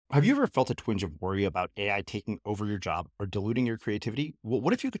Have you ever felt a twinge of worry about AI taking over your job or diluting your creativity? Well,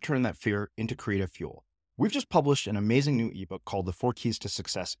 what if you could turn that fear into creative fuel? We've just published an amazing new ebook called The Four Keys to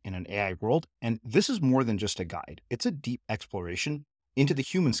Success in an AI World, and this is more than just a guide. It's a deep exploration into the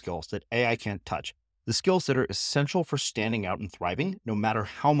human skills that AI can't touch, the skills that are essential for standing out and thriving, no matter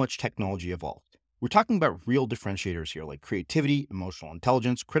how much technology evolves. We're talking about real differentiators here, like creativity, emotional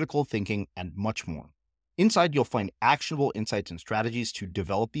intelligence, critical thinking, and much more. Inside, you'll find actionable insights and strategies to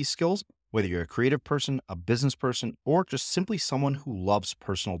develop these skills, whether you're a creative person, a business person, or just simply someone who loves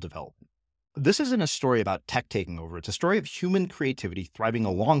personal development. This isn't a story about tech taking over. It's a story of human creativity thriving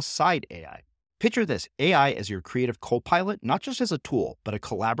alongside AI. Picture this, AI as your creative co-pilot, not just as a tool, but a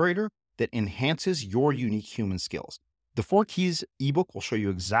collaborator that enhances your unique human skills. The Four Keys ebook will show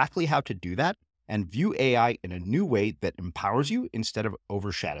you exactly how to do that and view AI in a new way that empowers you instead of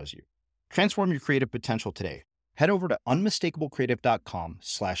overshadows you. Transform your creative potential today. Head over to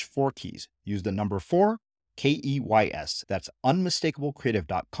unmistakablecreative.com/4keys. Use the number 4, KEYS. That's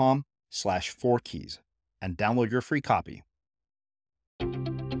unmistakablecreative.com/4keys and download your free copy.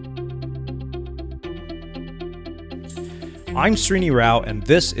 I'm Srini Rao, and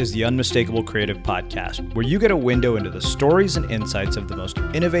this is the Unmistakable Creative Podcast, where you get a window into the stories and insights of the most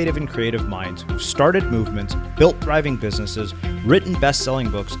innovative and creative minds who've started movements, built thriving businesses, written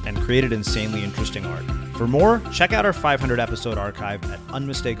best-selling books, and created insanely interesting art. For more, check out our 500-episode archive at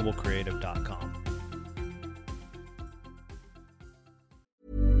unmistakablecreative.com.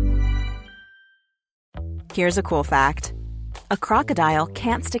 Here's a cool fact. A crocodile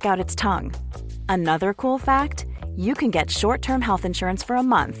can't stick out its tongue. Another cool fact, you can get short-term health insurance for a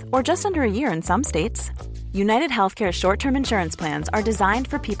month or just under a year in some states. United Healthcare short-term insurance plans are designed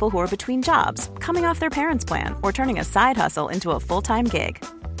for people who are between jobs, coming off their parents' plan, or turning a side hustle into a full-time gig.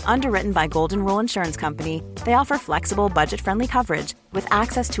 Underwritten by Golden Rule Insurance Company, they offer flexible, budget-friendly coverage with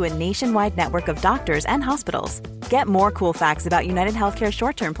access to a nationwide network of doctors and hospitals. Get more cool facts about United Healthcare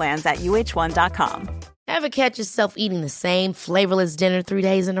short-term plans at uh1.com. Ever catch yourself eating the same flavorless dinner 3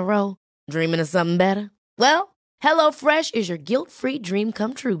 days in a row? Dreaming of something better? Well, HelloFresh is your guilt-free dream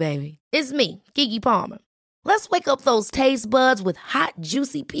come true, baby. It's me, Keke Palmer. Let's wake up those taste buds with hot,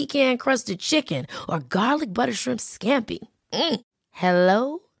 juicy pecan-crusted chicken or garlic butter shrimp scampi.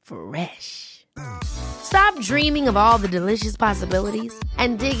 Hello Fresh. Stop dreaming of all the delicious possibilities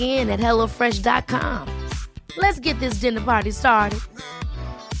and dig in at HelloFresh.com. Let's get this dinner party started.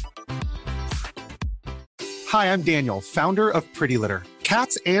 Hi, I'm Daniel, founder of Pretty Litter.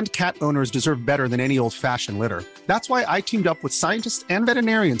 Cats and cat owners deserve better than any old-fashioned litter. That's why I teamed up with scientists and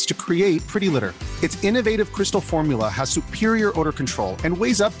veterinarians to create Pretty Litter. Its innovative crystal formula has superior odor control and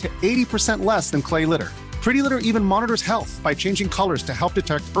weighs up to 80% less than clay litter. Pretty Litter even monitors health by changing colors to help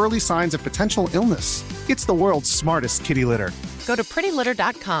detect early signs of potential illness. It's the world's smartest kitty litter. Go to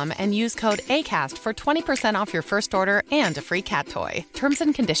prettylitter.com and use code ACAST for 20% off your first order and a free cat toy. Terms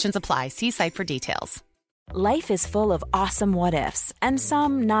and conditions apply. See site for details. Life is full of awesome what-ifs, and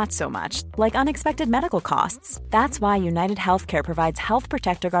some not so much, like unexpected medical costs. That's why United Healthcare provides Health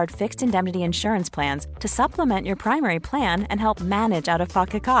Protector Guard fixed indemnity insurance plans to supplement your primary plan and help manage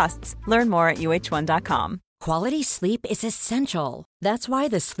out-of-pocket costs. Learn more at uh1.com. Quality sleep is essential. That's why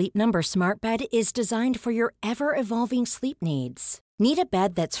the Sleep Number Smart Bed is designed for your ever-evolving sleep needs. Need a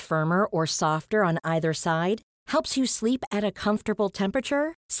bed that's firmer or softer on either side? Helps you sleep at a comfortable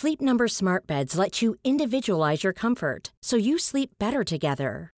temperature? Sleep Number Smart Beds let you individualize your comfort, so you sleep better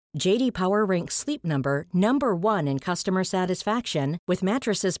together. J.D. Power ranks Sleep Number number 1 in customer satisfaction with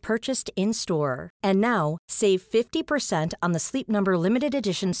mattresses purchased in-store. And now, save 50% on the Sleep Number Limited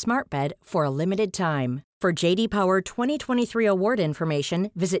Edition Smart Bed for a limited time. For J.D. Power 2023 award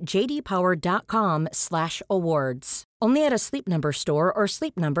information, visit jdpower.com/awards. Only at a Sleep Number store or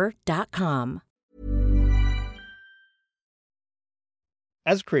sleepnumber.com.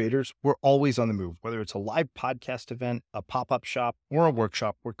 As creators, we're always on the move. Whether it's a live podcast event, a pop-up shop, or a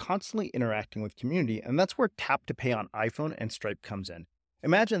workshop, we're constantly interacting with community, and that's where Tap to Pay on iPhone and Stripe comes in.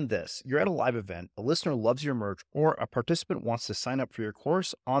 Imagine this. You're at a live event, a listener loves your merch, or a participant wants to sign up for your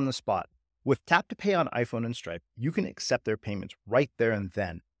course on the spot. With Tap to Pay on iPhone and Stripe, you can accept their payments right there and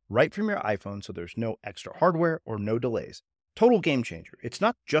then, right from your iPhone, so there's no extra hardware or no delays. Total game changer. It's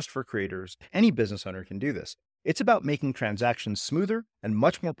not just for creators. Any business owner can do this. It's about making transactions smoother and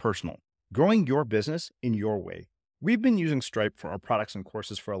much more personal, growing your business in your way. We've been using Stripe for our products and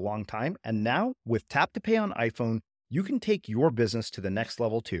courses for a long time, and now with Tap to Pay on iPhone, you can take your business to the next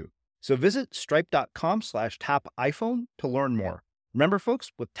level too. So visit stripe.com/tapiphone to learn more. Remember,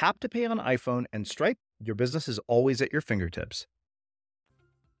 folks, with Tap to Pay on iPhone and Stripe, your business is always at your fingertips.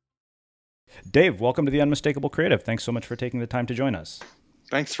 Dave, welcome to the Unmistakable Creative. Thanks so much for taking the time to join us.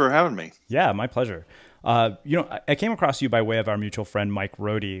 Thanks for having me. Yeah, my pleasure. I came across you by way of our mutual friend, Mike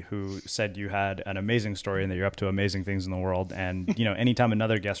Rohde, who said you had an amazing story and that you're up to amazing things in the world. And, anytime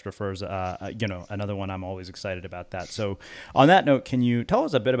another guest refers, another one, I'm always excited about that. So on that note, can you tell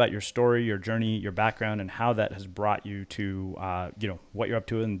us a bit about your story, your journey, your background, and how that has brought you to, what you're up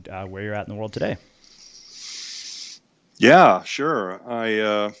to and where you're at in the world today? Yeah, sure.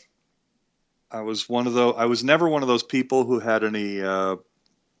 I was never one of those people who had any, who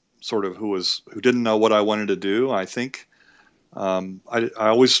didn't know what I wanted to do. I think I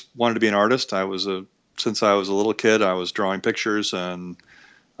always wanted to be an artist. Since I was a little kid, I was drawing pictures, and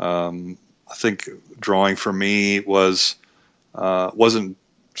I think drawing for me wasn't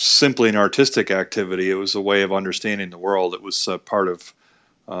simply an artistic activity. It was a way of understanding the world. It was a part of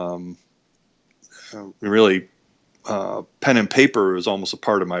really pen and paper was almost a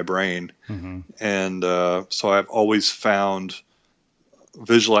part of my brain, and so I've always found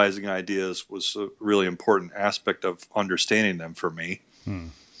visualizing ideas was a really important aspect of understanding them for me.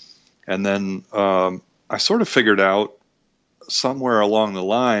 And then I sort of figured out somewhere along the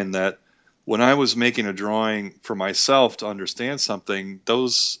line that when I was making a drawing for myself to understand something,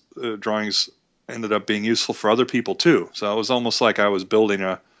 those drawings ended up being useful for other people too. So it was almost like I was building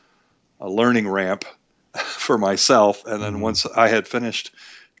a learning ramp for myself. And then once I had finished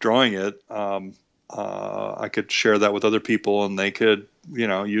drawing it, I could share that with other people, and they could,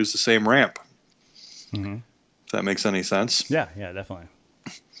 use the same ramp. If that makes any sense. Yeah, definitely.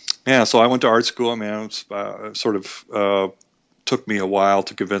 Yeah, so I went to art school. I mean, it took me a while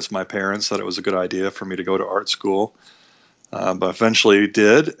to convince my parents that it was a good idea for me to go to art school, but eventually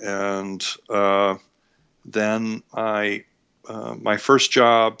did. And then my first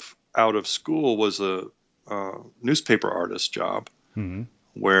job out of school was a newspaper artist job.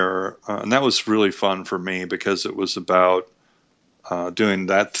 Where and that was really fun for me because it was about doing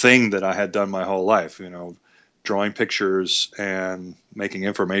that thing that I had done my whole life, drawing pictures and making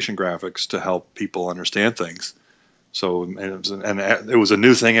information graphics to help people understand things. So it was a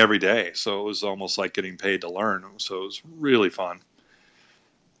new thing every day. So it was almost like getting paid to learn. So it was really fun.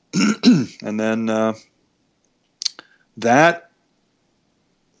 And then that.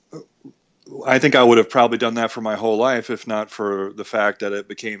 I think I would have probably done that for my whole life if not for the fact that it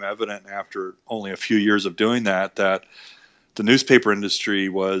became evident after only a few years of doing that the newspaper industry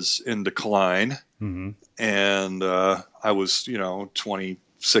was in decline. And I was,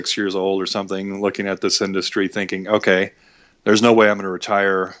 26 years old or something, looking at this industry thinking, okay, there's no way I'm going to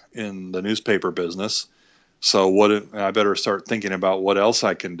retire in the newspaper business. So I better start thinking about what else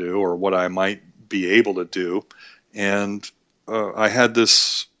I can do or what I might be able to do. And I had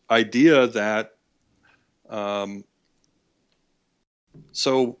this idea that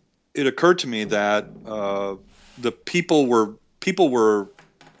so it occurred to me that the people were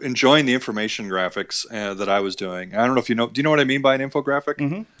enjoying the information graphics that I was doing. I don't know if do you know what I mean by an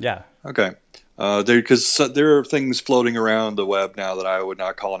infographic? Yeah. Okay. Because there are things floating around the web now that I would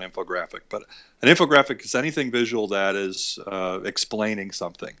not call an infographic, but an infographic is anything visual that is explaining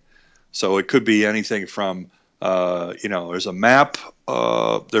something. So it could be anything from there's a map,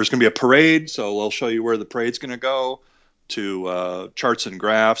 there's going to be a parade, so they'll show you where the parade's going to go, to charts and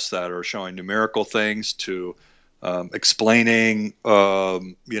graphs that are showing numerical things, to explaining,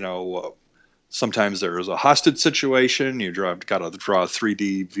 sometimes there's a hostage situation. You got to draw a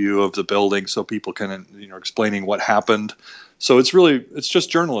 3D view of the building so people can, explaining what happened. So it's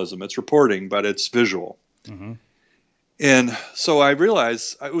just journalism. It's reporting, but it's visual. And so I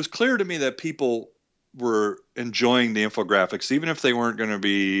realized it was clear to me that people were enjoying the infographics, even if they weren't going to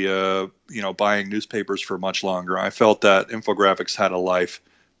be, buying newspapers for much longer. I felt that infographics had a life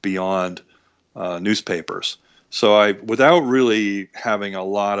beyond newspapers. So without really having a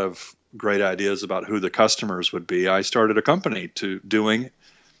lot of great ideas about who the customers would be, I started a company doing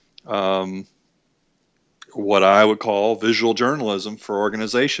what I would call visual journalism for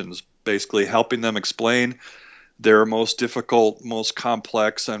organizations, basically helping them explain their most difficult, most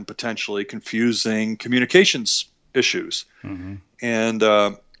complex, and potentially confusing communications issues. And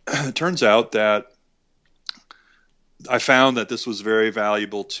it turns out that I found that this was very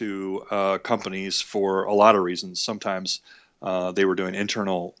valuable to companies for a lot of reasons. Sometimes they were doing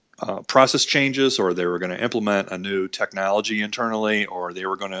internal process changes, or they were going to implement a new technology internally, or they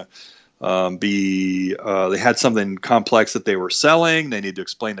were going to they had something complex that they were selling. They need to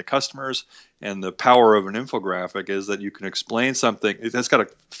explain to customers. And the power of an infographic is that you can explain something. It's got a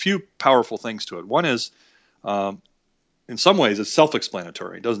few powerful things to it. One is, in some ways, it's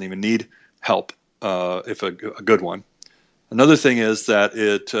self-explanatory. It doesn't even need help if a good one. Another thing is that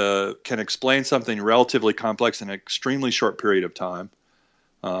it can explain something relatively complex in an extremely short period of time.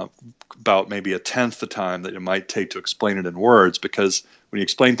 about maybe a tenth the time that it might take to explain it in words, because when you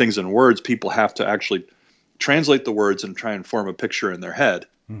explain things in words, people have to actually translate the words and try and form a picture in their head.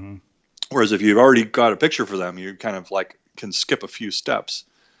 Mm-hmm. Whereas if you've already got a picture for them, you kind of like can skip a few steps.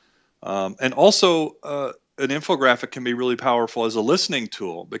 And also, an infographic can be really powerful as a listening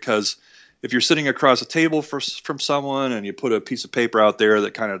tool, because if you're sitting across a table from someone and you put a piece of paper out there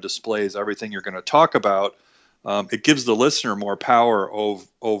that kind of displays everything you're going to talk about, it gives the listener more power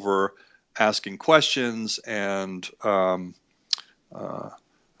over asking questions. And I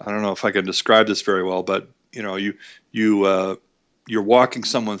don't know if I can describe this very well, but you're walking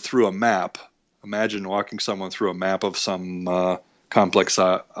someone through a map. Imagine walking someone through a map of some complex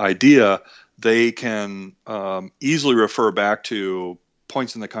idea. They can easily refer back to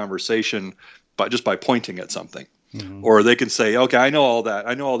points in the conversation just by pointing at something. Mm-hmm. Or they can say, okay, I know all that.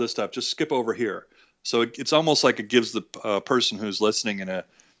 I know all this stuff. Just skip over here. So it's almost like it gives the person who's listening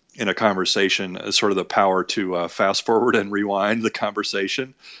in a conversation sort of the power to fast forward and rewind the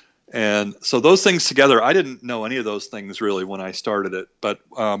conversation. And so those things together, I didn't know any of those things really when I started it. But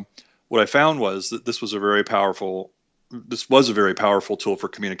what I found was that this was a very powerful tool for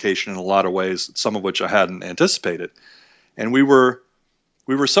communication in a lot of ways, some of which I hadn't anticipated. And we were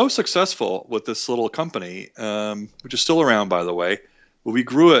so successful with this little company, which is still around, by the way. But we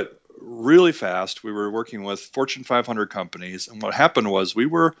grew it really fast. We were working with Fortune 500 companies, and what happened was we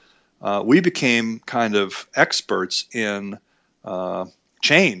became kind of experts in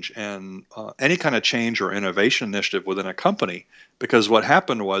change and any kind of change or innovation initiative within a company. Because what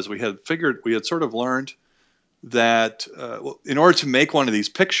happened was we had sort of learned that in order to make one of these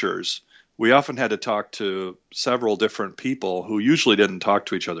pictures, we often had to talk to several different people who usually didn't talk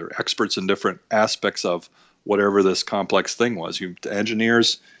to each other, experts in different aspects of whatever this complex thing was.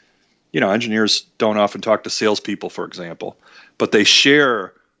 Engineers don't often talk to salespeople, for example, but they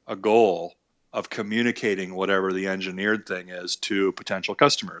share a goal of communicating whatever the engineered thing is to potential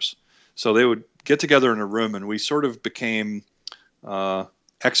customers. So they would get together in a room, and we sort of became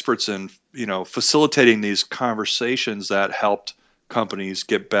experts in, facilitating these conversations that helped companies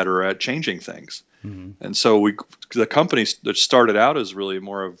get better at changing things. Mm-hmm. And so the company that started out as really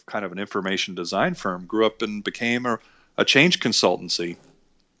more of kind of an information design firm grew up and became a change consultancy.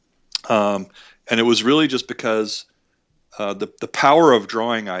 And it was really just because the power of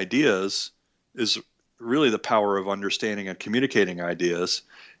drawing ideas is really the power of understanding and communicating ideas,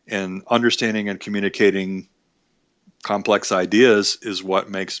 and understanding and communicating complex ideas is what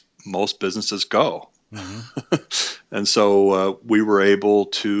makes most businesses go. Mm-hmm. And so we were able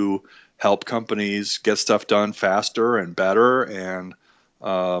to help companies get stuff done faster and better, and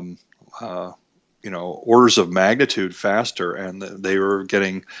orders of magnitude faster, and they were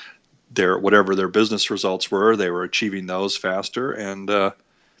getting whatever their business results were, they were achieving those faster, and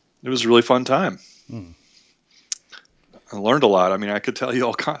it was a really fun time. Mm. I learned a lot. I mean, I could tell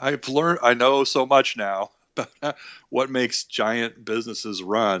you I know so much now about what makes giant businesses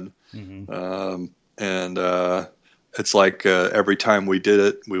run. Mm-hmm. And it's like every time we did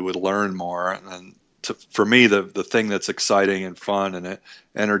it, we would learn more. And for me, the thing that's exciting and fun and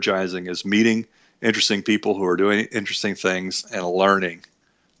energizing is meeting interesting people who are doing interesting things and learning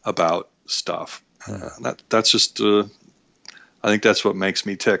about stuff. That's just, I think that's what makes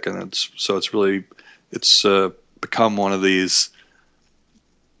me tick. And it's become one of these,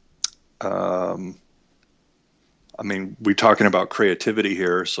 we're talking about creativity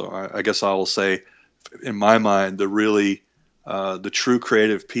here. So I guess I will say, in my mind, the true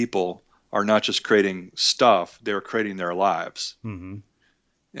creative people are not just creating stuff, they're creating their lives. Mm-hmm.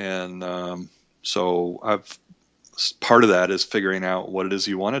 And so part of that is figuring out what it is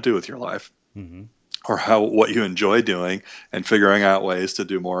you want to do with your life, mm-hmm. or what you enjoy doing, and figuring out ways to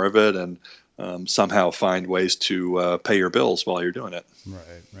do more of it, and somehow find ways to pay your bills while you're doing it.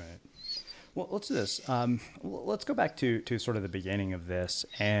 Right. Well, let's do this. Let's go back to sort of the beginning of this,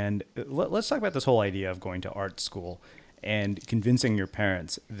 and let's talk about this whole idea of going to art school and convincing your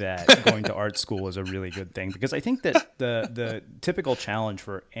parents that going to art school is a really good thing. Because I think that the typical challenge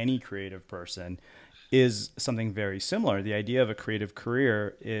for any creative person is something very similar. The idea of a creative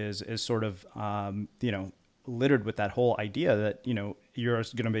career is sort of littered with that whole idea that you're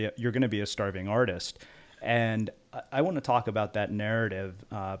going to be a starving artist. And I want to talk about that narrative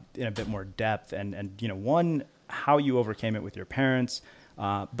in a bit more depth, and one, how you overcame it with your parents,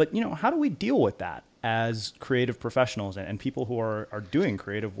 but how do we deal with that as creative professionals and people who are doing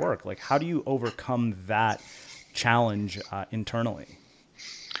creative work? Like, how do you overcome that challenge internally?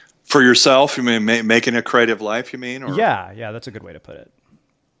 For yourself, you mean making a creative life, you mean? Or? Yeah, that's a good way to put it.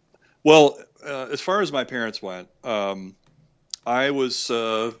 Well, as far as my parents went, I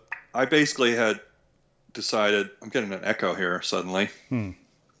basically had decided, I'm getting an echo here suddenly. I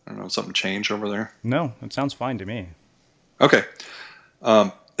don't know, something changed over there? No, it sounds fine to me. Okay.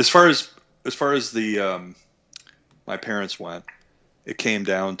 As far as the my parents went, it came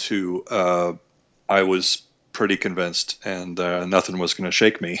down to I was pretty convinced, and nothing was going to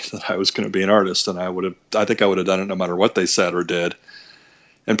shake me that I was going to be an artist, and I think I would have done it no matter what they said or did.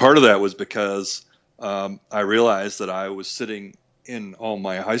 And part of that was because I realized that I was sitting in all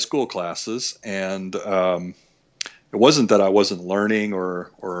my high school classes, and it wasn't that I wasn't learning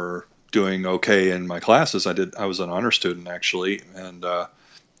or doing okay in my classes. I was an honor student actually, and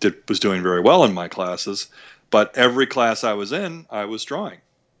was doing very well in my classes. But every class I was in, I was drawing.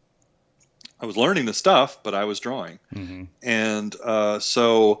 I was learning the stuff, but I was drawing. Mm-hmm. And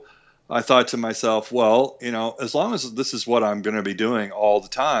so I thought to myself, well, as long as this is what I'm going to be doing all the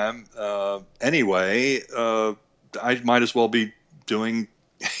time, anyway, I might as well be doing,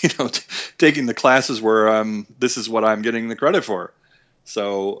 taking the classes where this is what I'm getting the credit for.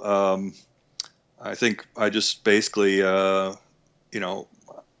 So I think I just basically, it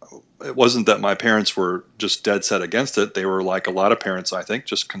wasn't that my parents were just dead set against it. They were like a lot of parents, I think,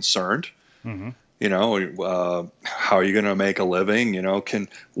 just concerned. Mm-hmm. How are you going to make a living?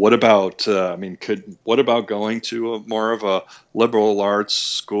 What about going to more of a liberal arts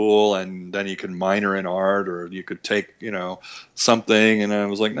school, and then you can minor in art, or you could take, something. And I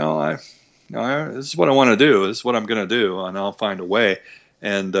was like, no, this is what I want to do. This is what I'm going to do, and I'll find a way.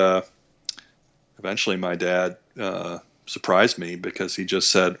 And eventually my dad surprised me, because he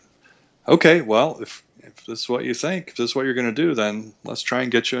just said, okay, well, if this is what you think, if this is what you're going to do, then let's try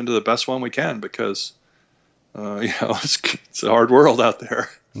and get you into the best one we can, because it's a hard world out there.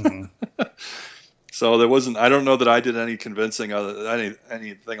 Mm-hmm. So I don't know that I did any convincing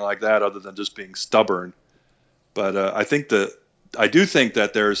anything like that, other than just being stubborn. But I do think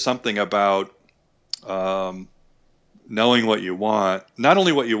that there's something about knowing what you want, not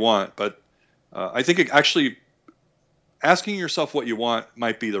only what you want, but I think actually asking yourself what you want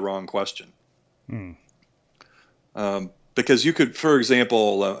might be the wrong question. Because you could, for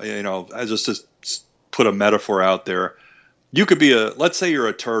example, I just put a metaphor out there. You could be let's say you're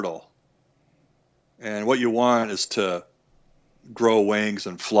a turtle, and what you want is to grow wings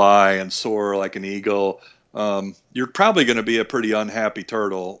and fly and soar like an eagle. You're probably going to be a pretty unhappy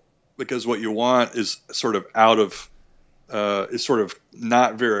turtle, because what you want is sort of is sort of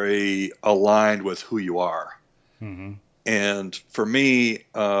not very aligned with who you are. Mm-hmm. And for me,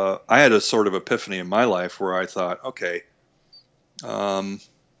 I had a sort of epiphany in my life where I thought, okay,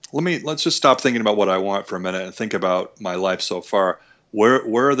 let's just stop thinking about what I want for a minute and think about my life so far.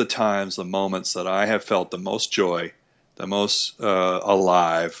 Where are the times, the moments that I have felt the most joy, the most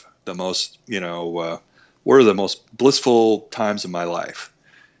alive, the most, where are the most blissful times in my life?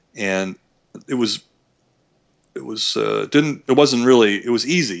 And it was easy.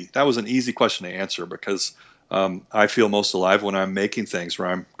 That was an easy question to answer, because I feel most alive when I'm making things, where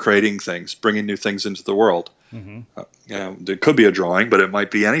I'm creating things, bringing new things into the world. Mm-hmm. It could be a drawing, but it might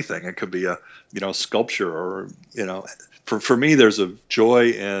be anything. It could be a, sculpture, or, for me, there's a joy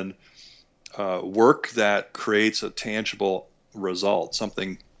in work that creates a tangible result,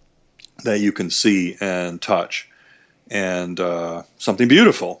 something that you can see and touch, and something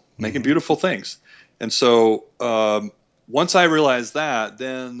beautiful, making beautiful things. And so once I realized that,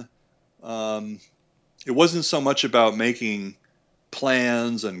 then it wasn't so much about making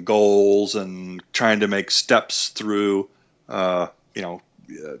plans and goals and trying to make steps through,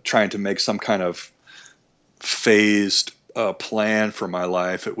 trying to make some kind of phased plan for my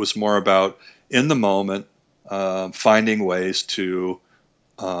life. It was more about, in the moment, finding ways to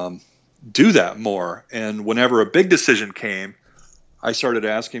do that more. And whenever a big decision came, I started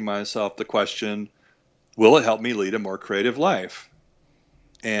asking myself the question, will it help me lead a more creative life?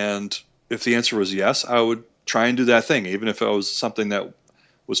 And if the answer was yes, I would try and do that thing, even if it was something that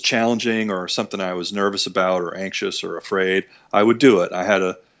was challenging or something I was nervous about or anxious or afraid. I would do it. I had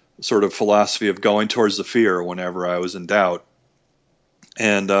a sort of philosophy of going towards the fear whenever I was in doubt.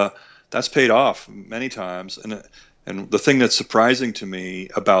 And that's paid off many times. And the thing that's surprising to me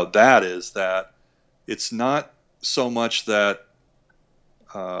about that is that it's not so much that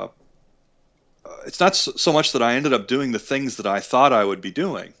I ended up doing the things that I thought I would be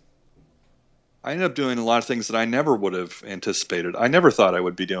doing. I ended up doing a lot of things that I never would have anticipated. I never thought I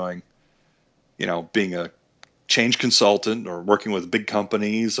would be doing, being a change consultant or working with big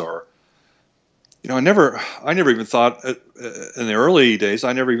companies, or, I never even thought in the early days,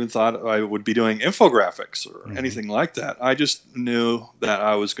 I never even thought I would be doing infographics or anything like that. I just knew that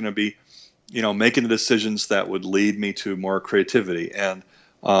I was going to be making the decisions that would lead me to more creativity. And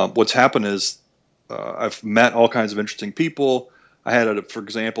what's happened is I've met all kinds of interesting people. For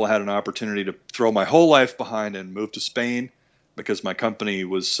example, I had an opportunity to throw my whole life behind and move to Spain because my company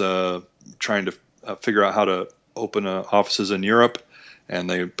was trying to figure out how to open offices in Europe. And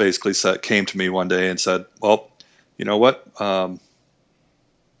they basically came to me one day and said, well, you know what? We're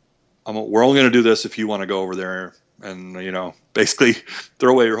only going to do this if you want to go over there and, basically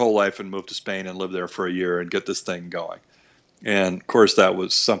throw away your whole life and move to Spain and live there for a year and get this thing going. And of course, that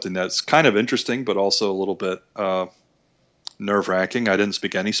was something that's kind of interesting, but also a little bit nerve-wracking. I didn't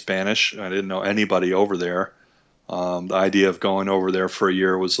speak any Spanish. I didn't know anybody over there. The idea of going over there for a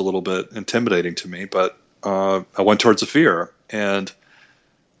year was a little bit intimidating to me, but I went towards the fear. And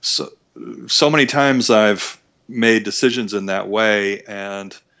so many times I've made decisions in that way,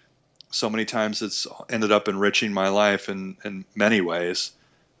 and so many times it's ended up enriching my life in many ways.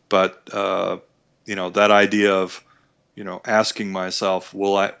 But that idea of asking myself,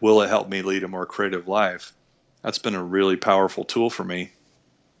 will it help me lead a more creative life? That's been a really powerful tool for me.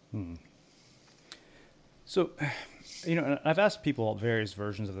 So, I've asked people various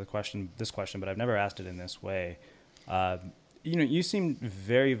versions of this question, but I've never asked it in this way. You seem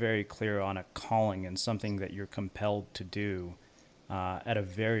very, very clear on a calling and something that you're compelled to do at a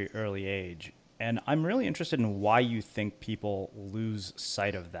very early age. And I'm really interested in why you think people lose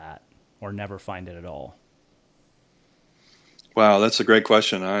sight of that or never find it at all. Wow, that's a great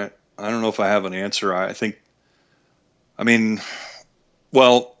question. I don't know if I have an answer. I have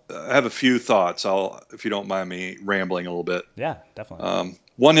a few thoughts. If you don't mind me rambling a little bit. Yeah, definitely.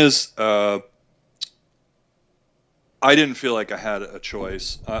 One is I didn't feel like I had a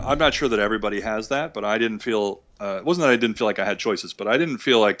choice. I'm not sure that everybody has that, but I didn't feel. It wasn't that I didn't feel like I had choices, but I didn't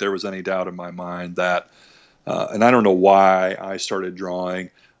feel like there was any doubt in my mind that. And I don't know why I started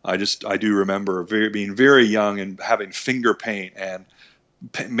drawing. I do remember being very young and having finger paint and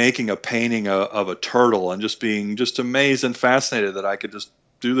making a painting of a turtle and just being amazed and fascinated that I could just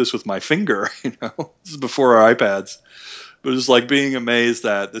do this with my finger. This is before our iPads, but it's like being amazed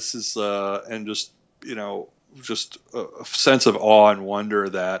that this is and just a sense of awe and wonder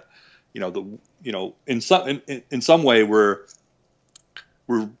that in some way we're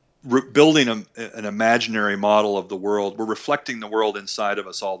building an imaginary model of the world. We're reflecting the world inside of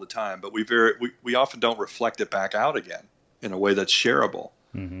us all the time, but we often don't reflect it back out again in a way that's shareable.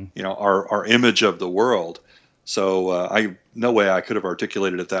 Mm-hmm. Our image of the world. So no way I could have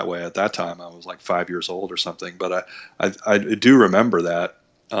articulated it that way at that time. I was like 5 years old or something, but I do remember that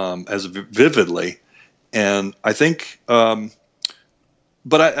as vividly. And I think, but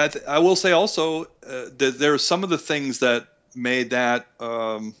I will say also that there are some of the things that made that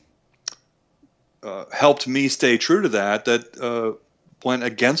helped me stay true to that went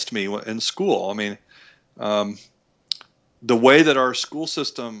against me in school. I mean, the way that our school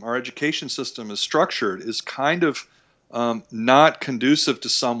system, our education system is structured is kind of not conducive to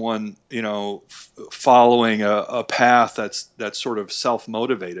someone, following a path that's sort of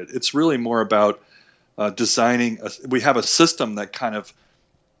self-motivated. It's really more about designing. We have a system that kind of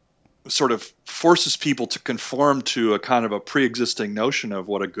sort of forces people to conform to a kind of a pre-existing notion of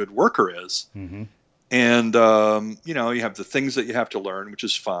what a good worker is. Mm-hmm. And, you have the things that you have to learn, which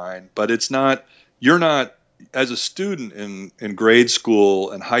is fine, but you're not, as a student in grade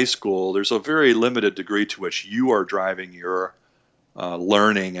school and high school, there's a very limited degree to which you are driving your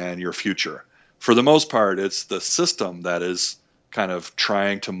learning and your future. For the most part, it's the system that is kind of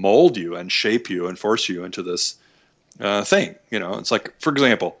trying to mold you and shape you and force you into this thing. It's like, for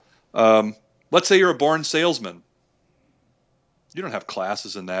example, let's say you're a born salesman. You don't have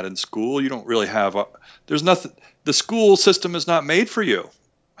classes in that in school. You don't really have there's nothing. The school system is not made for you.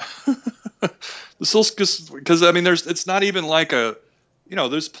 Because it's not even like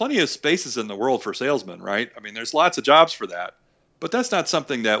there's plenty of spaces in the world for salesmen, right? I mean, there's lots of jobs for that, but that's not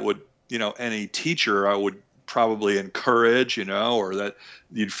something that would, any teacher I would probably encourage, or that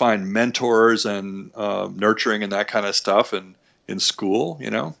you'd find mentors and nurturing and that kind of stuff in school,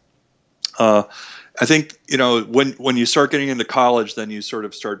 I think, when you start getting into college, then you sort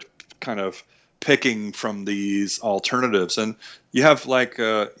of start kind of picking from these alternatives. And you have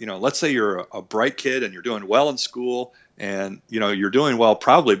let's say you're a bright kid and you're doing well in school, and, you're doing well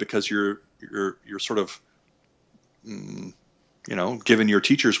probably because you're sort of, giving your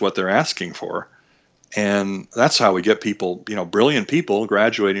teachers what they're asking for. And that's how we get people, brilliant people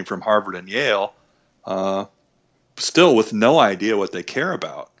graduating from Harvard and Yale, still with no idea what they care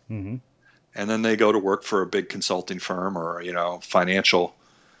about. Mm-hmm. And then they go to work for a big consulting firm or, financial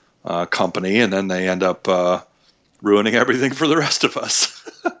company, and then they end up ruining everything for the rest of us.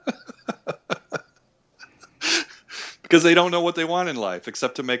 because they don't know what they want in life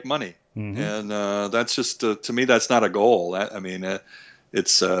except to make money. Mm-hmm. And that's just, to me, that's not a goal. I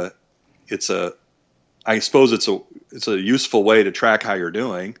suppose it's a useful way to track how you're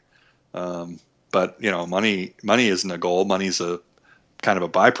doing. But money isn't a goal. Money's a kind of a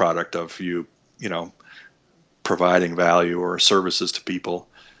byproduct of you providing value or services to people.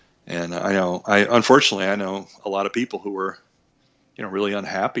 And unfortunately I know a lot of people who are, really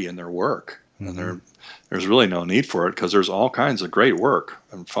unhappy in their work. Mm-hmm. And there's really no need for it, because there's all kinds of great work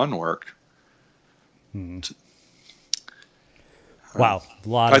and fun work. Mm-hmm. Wow. A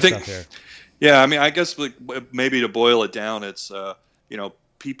lot of stuff here. Yeah. I mean, I guess maybe to boil it down, it's,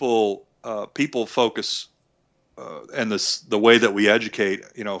 people focus, and the way that we educate,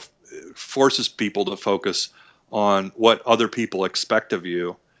 forces people to focus on what other people expect of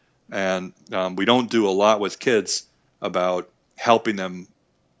you. And we don't do a lot with kids about helping them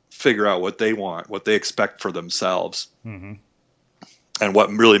figure out what they want, what they expect for themselves, mm-hmm. and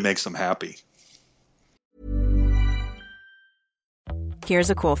what really makes them happy. Here's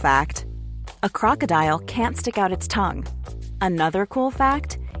a cool fact. A crocodile can't stick out its tongue. Another cool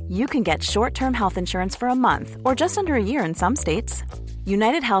fact, you can get short-term health insurance for a month or just under a year in some states.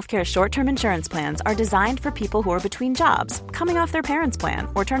 United Healthcare short-term insurance plans are designed for people who are between jobs, coming off their parents' plan,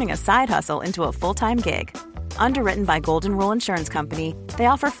 or turning a side hustle into a full-time gig. Underwritten by Golden Rule Insurance Company, they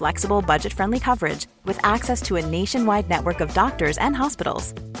offer flexible, budget-friendly coverage with access to a nationwide network of doctors and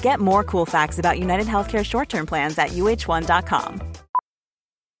hospitals. Get more cool facts about United Healthcare short-term plans at uh1.com.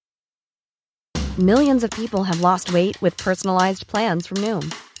 Millions of people have lost weight with personalized plans from Noom.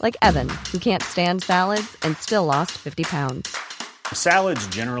 Like Evan, who can't stand salads and still lost 50 pounds. Salads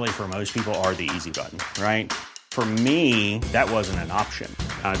generally for most people are the easy button, right? For me, that wasn't an option.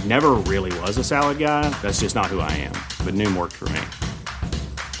 I never really was a salad guy. That's just not who I am. But Noom worked for me.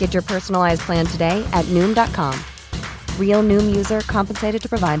 Get your personalized plan today at Noom.com. Real Noom user compensated to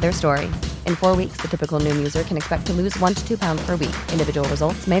provide their story. In 4 weeks, the typical Noom user can expect to lose 1 to 2 pounds per week. Individual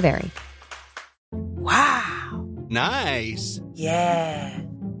results may vary. Wow. Nice. Yeah.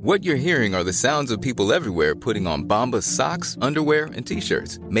 What you're hearing are the sounds of people everywhere putting on Bombas socks, underwear, and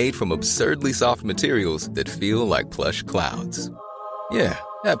T-shirts made from absurdly soft materials that feel like plush clouds. Yeah,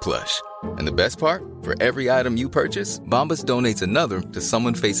 that plush. And the best part? For every item you purchase, Bombas donates another to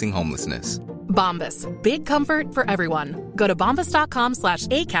someone facing homelessness. Bombas. Big comfort for everyone. Go to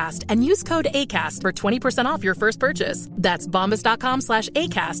bombas.com/ACAST and use code ACAST for 20% off your first purchase. That's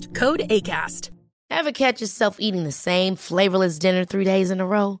bombas.com/ACAST. Code ACAST. Ever catch yourself eating the same flavorless dinner 3 days in a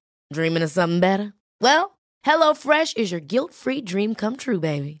row? Dreaming of something better? Well, HelloFresh is your guilt-free dream come true,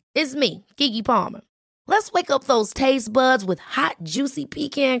 baby. It's me, Keke Palmer. Let's wake up those taste buds with hot, juicy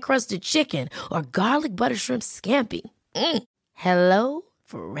pecan-crusted chicken or garlic butter shrimp scampi.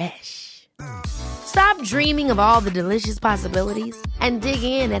 HelloFresh. Stop dreaming of all the delicious possibilities and dig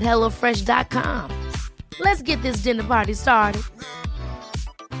in at HelloFresh.com. Let's get this dinner party started.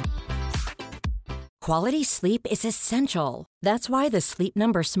 Quality sleep is essential. That's why the Sleep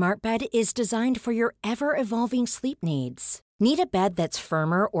Number Smart Bed is designed for your ever-evolving sleep needs. Need a bed that's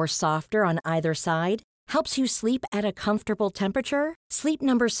firmer or softer on either side? Helps you sleep at a comfortable temperature? Sleep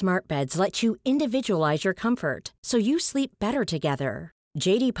Number Smart Beds let you individualize your comfort, so you sleep better together.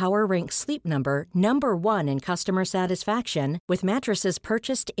 J.D. Power ranks Sleep Number number 1 in customer satisfaction with mattresses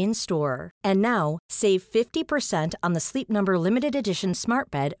purchased in-store. And now, save 50% on the Sleep Number Limited Edition Smart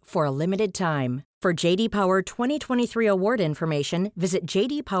Bed for a limited time. For J.D. Power 2023 award information, visit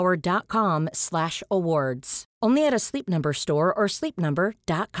jdpower.com/awards. Only at a Sleep Number store or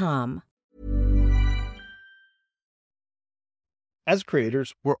sleepnumber.com. As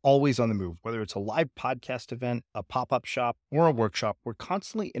creators, we're always on the move. Whether it's a live podcast event, a pop-up shop, or a workshop, we're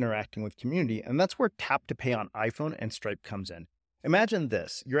constantly interacting with community, and that's where Tap to Pay on iPhone and Stripe comes in. Imagine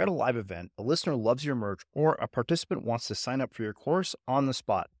this. You're at a live event, a listener loves your merch, or a participant wants to sign up for your course on the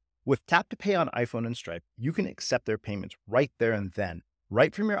spot. With Tap to Pay on iPhone and Stripe, you can accept their payments right there and then,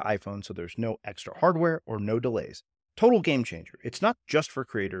 right from your iPhone, so there's no extra hardware or no delays. Total game changer. It's not just for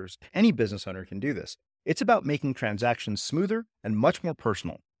creators. Any business owner can do this. It's about making transactions smoother and much more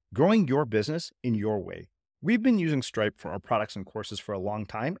personal, growing your business in your way. We've been using Stripe for our products and courses for a long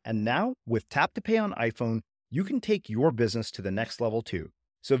time, and now with Tap to Pay on iPhone, you can take your business to the next level too.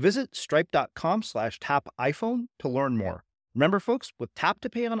 So visit stripe.com/tapiphone to learn more. Remember, folks, with Tap to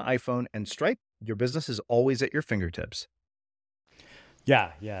Pay on iPhone and Stripe, your business is always at your fingertips.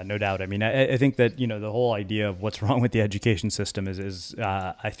 Yeah, no doubt. I mean, I think that, the whole idea of what's wrong with the education system is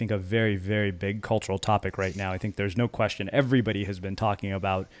I think, a very, very big cultural topic right now. I think there's no question. Everybody has been talking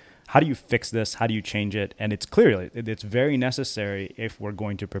about how do you fix this? How do you change it? And it's clearly, it's very necessary if we're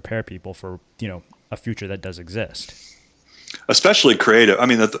going to prepare people for, a future that does exist. Especially creative. I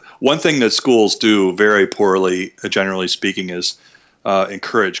mean, the one thing that schools do very poorly, generally speaking, is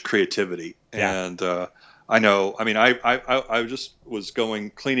encourage creativity. Yeah. And I know, I mean, I just was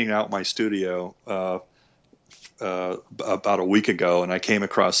cleaning out my studio about a week ago, and I came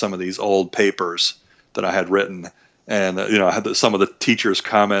across some of these old papers that I had written, and I had some of the teachers'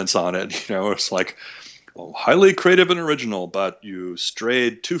 comments on it. It's like, highly creative and original, but you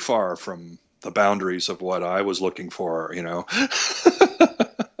strayed too far from the boundaries of what I was looking for.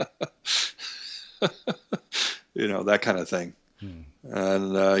 That kind of thing.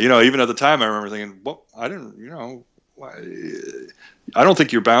 And even at the time, I remember thinking, well, I don't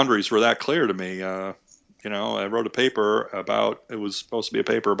think your boundaries were that clear to me. I wrote a paper it was supposed to be a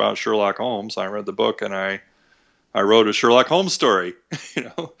paper about Sherlock Holmes. I read the book and I wrote a Sherlock Holmes story.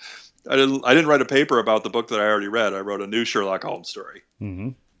 I didn't write a paper about the book that I already read. I wrote a new Sherlock Holmes story. Mm-hmm.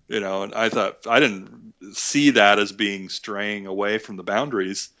 And I thought, I didn't see that as being straying away from the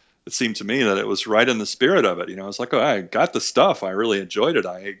boundaries. It seemed to me that it was right in the spirit of it. It's like, I got the stuff. I really enjoyed it.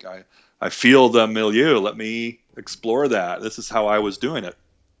 I feel the milieu. Let me explore that. This is how I was doing it.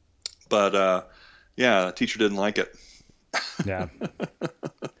 But the teacher didn't like it. Yeah.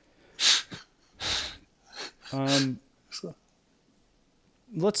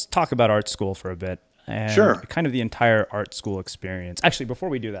 Let's talk about art school for a bit. And sure. Kind of the entire art school experience. Actually, before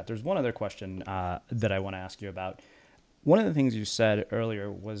we do that, there's one other question that I want to ask you about. One of the things you said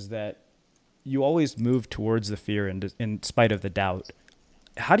earlier was that you always move towards the fear in spite of the doubt.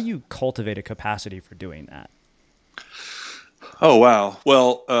 How do you cultivate a capacity for doing that? Oh, wow.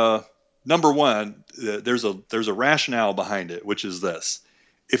 Well, number one, there's a rationale behind it, which is this.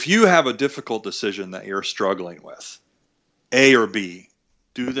 If you have a difficult decision that you're struggling with, A or B,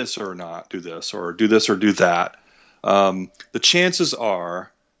 do this or not do this, or do this or do that, the chances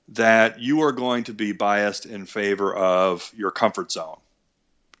are that you are going to be biased in favor of your comfort zone.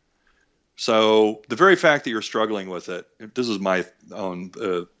 So the very fact that you're struggling with it, this is my own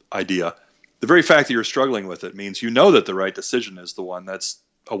idea, the very fact that you're struggling with it means that the right decision is the one that's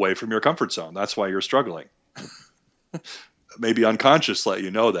away from your comfort zone. That's why you're struggling. Maybe unconsciously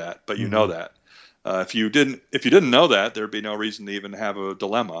you know that, but you know that. If you didn't know that, there'd be no reason to even have a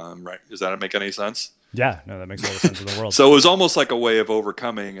dilemma, right? Does that make any sense? Yeah, no, that makes all the sense in the world. So it was almost like a way of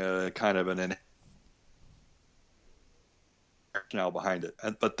overcoming a kind of an rationale behind it.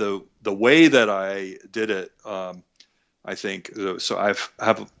 But the way that I did it, I think, so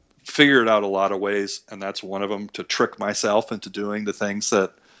have figured out a lot of ways, and that's one of them, to trick myself into doing the things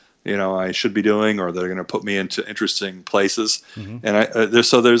that I should be doing, or that are going to put me into interesting places. Mm-hmm. And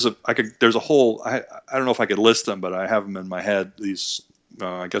there's a whole, I don't know if I could list them, but I have them in my head, these,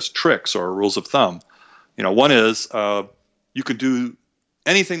 I guess, tricks or rules of thumb. One is, you could do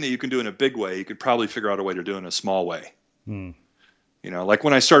anything that you can do in a big way, you could probably figure out a way to do in a small way. Mm. Like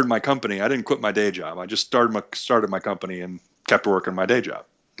when I started my company, I didn't quit my day job. I just started my company and kept working my day job,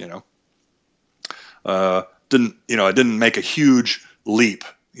 I didn't make a huge leap,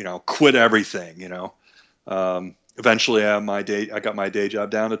 quit everything, eventually I got my day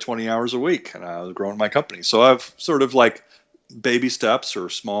job down to 20 hours a week, and I was growing my company. So I've sort of like baby steps, or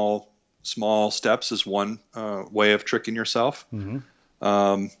small steps is one way of tricking yourself.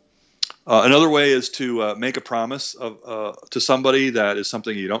 Mm-hmm. Another way is to make a promise to somebody that is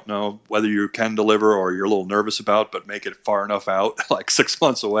something you don't know whether you can deliver, or you're a little nervous about, but make it far enough out, like 6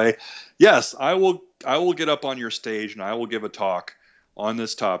 months away. Yes, I will get up on your stage and I will give a talk on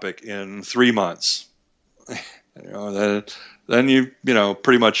this topic in 3 months. Then you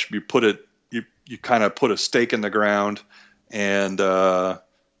pretty much you kind of put a stake in the ground, and it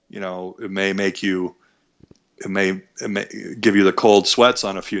may give you the cold sweats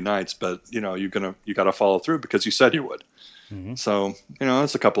on a few nights, but you got to follow through because you said you would. Mm-hmm. So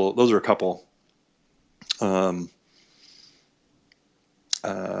those are a couple.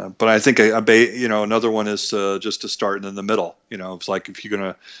 But I think another one is just to start in the middle. It's like, if you're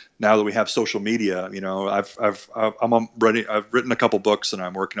gonna, now that we have social media, I've written a couple books and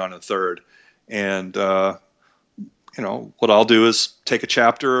I'm working on a third, and what I'll do is take a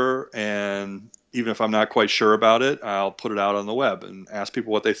chapter, and even if I'm not quite sure about it, I'll put it out on the web and ask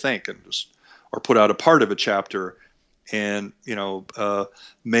people what they think, or put out a part of a chapter, and so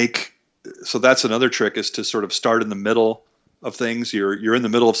that's another trick, is to sort of start in the middle of things. You're in the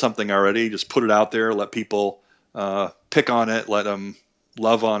middle of something already. Just put it out there. Let people pick on it. Let them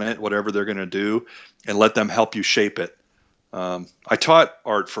love on it, whatever they're going to do, and let them help you shape it. I taught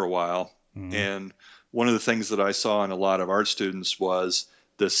art for a while, mm-hmm. and one of the things that I saw in a lot of art students was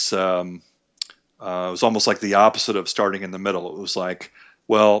this. It was almost like the opposite of starting in the middle. It was like,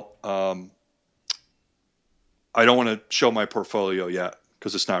 well, I don't want to show my portfolio yet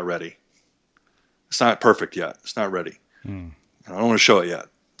because it's not ready. It's not perfect yet. It's not ready. I don't want to show it yet.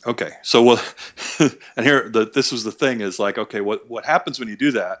 Okay. So and here, this was the thing is like, okay, what happens when you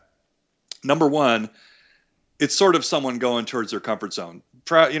do that? Number one, it's sort of someone going towards their comfort zone.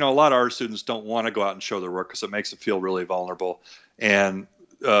 A lot of our students don't want to go out and show their work because it makes them feel really vulnerable. And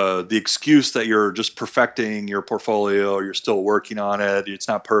the excuse that you're just perfecting your portfolio, or you're still working on it, it's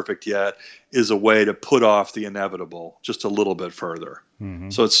not perfect yet, is a way to put off the inevitable just a little bit further.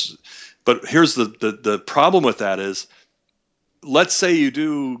 But here's the problem with that is, let's say you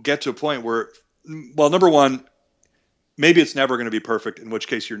do get to a point where, well, number one, maybe it's never going to be perfect, in which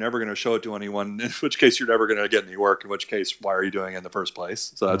case you're never going to show it to anyone, in which case you're never going to get any work, in which case, why are you doing it in the first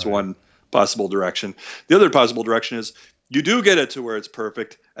place? So that's one possible direction. The other possible direction is you do get it to where it's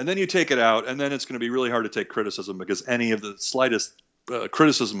perfect, and then you take it out, and then it's going to be really hard to take criticism, because any of the slightest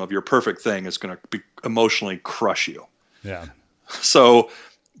criticism of your perfect thing is going to emotionally crush you. Yeah. So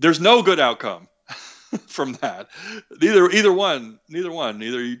there's no good outcome from that. Either one.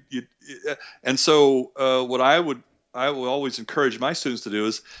 And so what I will always encourage my students to do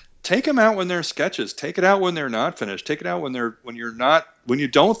is take them out when they're sketches. Take it out when they're not finished. Take it out when you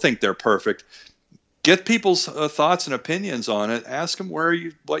don't think they're perfect. Get people's thoughts and opinions on it. Ask them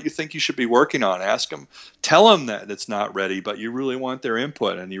what you think you should be working on. Tell them that it's not ready, but you really want their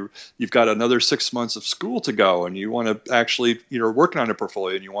input, and you've got another 6 months of school to go, and you want to actually, you're working on a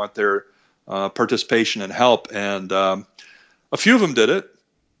portfolio, and you want their participation and help. And a few of them did it,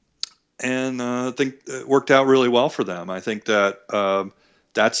 and I think it worked out really well for them. I think that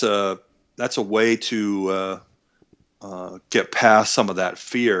that's a way to get past some of that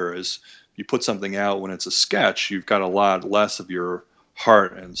fear. Is you put something out when it's a sketch, you've got a lot less of your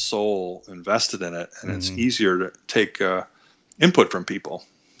heart and soul invested in it, and it's easier to take input from people.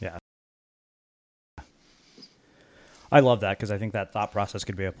 Yeah. I love that, because I think that thought process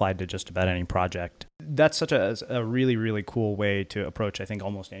could be applied to just about any project. That's such a really, really cool way to approach, I think,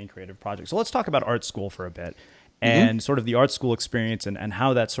 almost any creative project. So let's talk about art school for a bit, and sort of the art school experience, and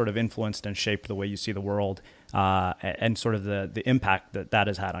how that sort of influenced and shaped the way you see the world, and sort of the impact that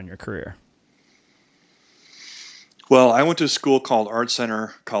has had on your career. Well, I went to a school called Art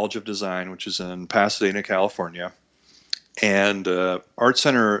Center College of Design, which is in Pasadena, California. And Art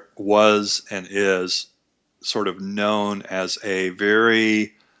Center was and is sort of known as a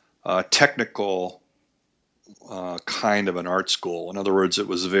very technical kind of an art school. In other words, it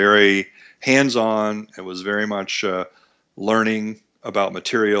was very hands-on. It was very much learning about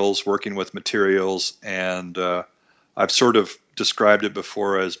materials, working with materials, and I've sort of described it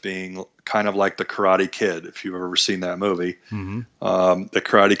before as being kind of like the Karate Kid, if you've ever seen that movie. The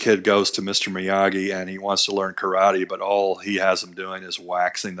Karate Kid goes to Mr. Miyagi, and he wants to learn karate, but all he has him doing is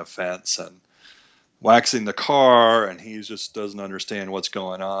waxing the fence and waxing the car, and he just doesn't understand what's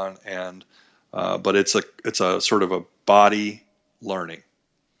going on. And but it's a sort of a body learning.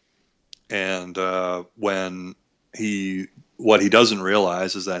 And what he doesn't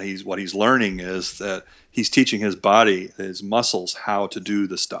realize is that what he's learning is that he's teaching his body, his muscles, how to do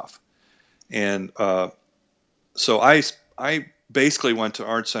the stuff. And so I basically went to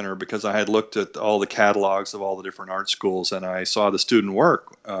Art Center because I had looked at all the catalogs of all the different art schools, and I saw the student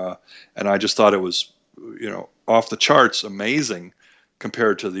work, and I just thought it was, off the charts amazing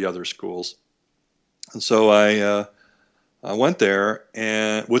compared to the other schools. And so I went there,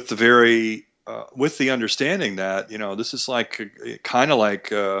 and with the understanding that this is kind of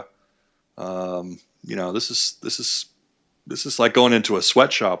like this is like going into a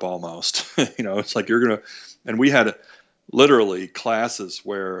sweatshop almost. It's like you're gonna, and we had literally classes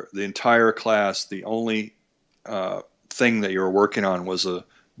where the entire class, the only thing that you were working on was a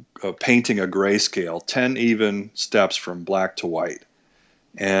painting a grayscale, 10 even steps from black to white,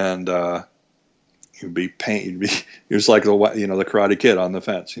 and it was like the Karate Kid on the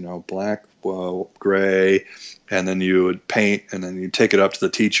fence, black, gray, and then you would paint, and then you take it up to the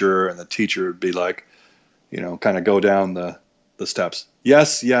teacher, and the teacher would be like, kind of go down the steps.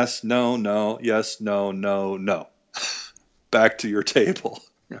 Yes, yes, no, no, yes, no, no, no. Back to your table.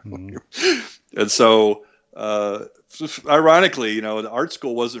 And so, ironically, the art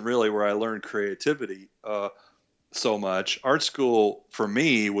school wasn't really where I learned creativity so much. Art school for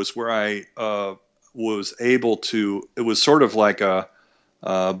me was where I was able to, it was sort of like a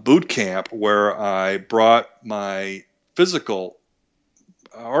boot camp where I brought my physical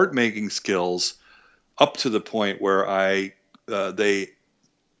art making skills up to the point where they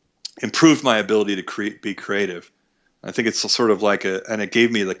improved my ability to be creative. I think it's sort of like and it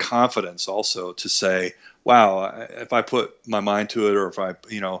gave me the confidence also to say, wow, if I put my mind to it, or if I,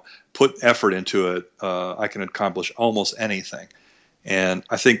 put effort into it, I can accomplish almost anything. And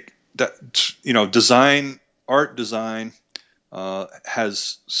I think that, art design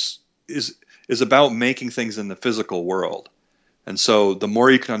is about making things in the physical world. And so the more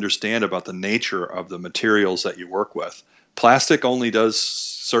you can understand about the nature of the materials that you work with, plastic only does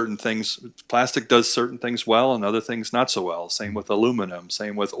certain things. Plastic does certain things well and other things not so well. Same with aluminum,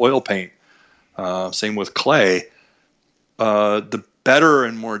 same with oil paint, same with clay. The better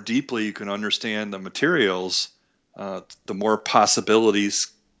and more deeply you can understand the materials, the more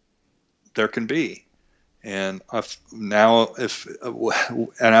possibilities there can be. And I've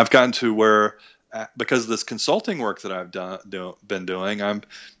gotten to where, because of this consulting work that I've been doing, I'm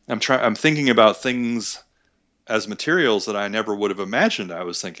thinking about things as materials that I never would have imagined I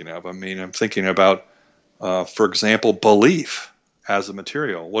was thinking of. I mean, I'm thinking about, for example, belief as a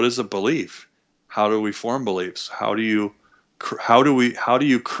material. What is a belief? How do we form beliefs? How do you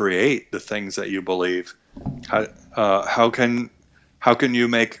create the things that you believe? How can you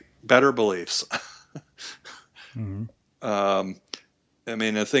make better beliefs? Mm-hmm. I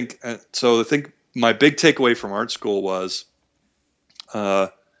think my big takeaway from art school was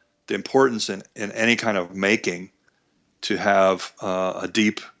the importance in any kind of making to have a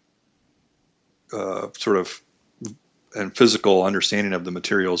deep sort of and physical understanding of the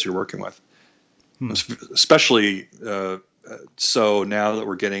materials you're working with. Especially so now that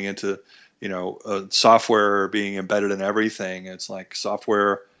we're getting into software being embedded in everything. It's like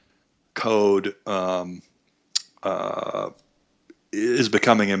software code is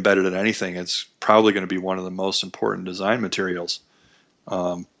becoming embedded in anything. It's probably going to be one of the most important design materials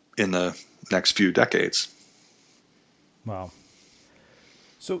in the next few decades. Wow.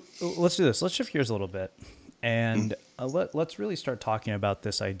 So let's do this. Let's shift gears a little bit, and let's really start talking about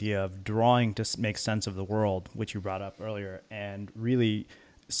this idea of drawing to make sense of the world, which you brought up earlier, and really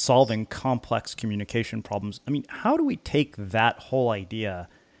solving complex communication problems. I mean, how do we take that whole idea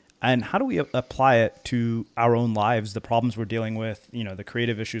and how do we apply it to our own lives, the problems we're dealing with, the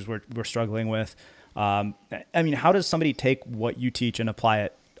creative issues we're struggling with? I mean, how does somebody take what you teach and apply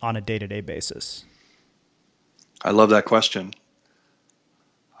it on a day-to-day basis? I love that question.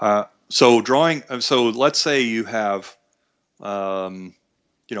 So let's say you have, we're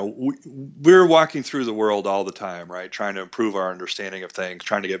walking through the world all the time, right? Trying to improve our understanding of things,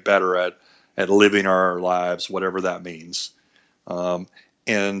 trying to get better at living our lives, whatever that means.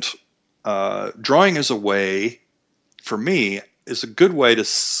 And drawing is a way, for me, is a good way to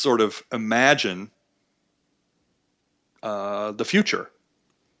sort of imagine the future.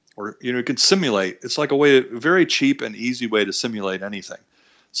 Or, you can simulate. It's like a very cheap and easy way to simulate anything.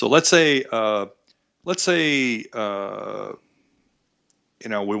 So let's say there's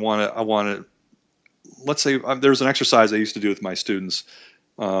an exercise I used to do with my students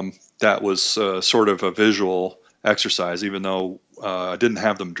that was sort of a visual exercise, even though I didn't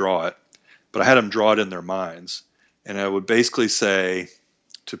have them draw it, but I had them draw it in their minds. And I would basically say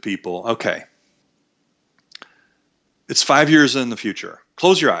to people, okay, it's 5 years in the future.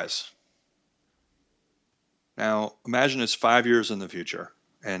 Close your eyes. Now, imagine it's 5 years in the future,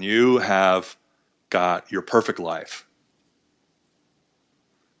 and you have got your perfect life.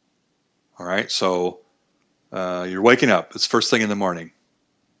 All right, so you're waking up. It's first thing in the morning.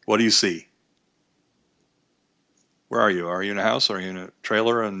 What do you see? Where are you? Are you in a house? Are you in a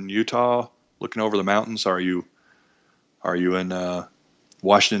trailer in Utah looking over the mountains? Are you in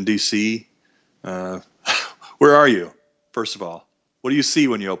Washington, D.C.? Where are you, first of all? What do you see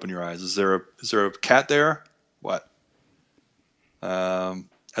when you open your eyes? Is there a cat there? What? And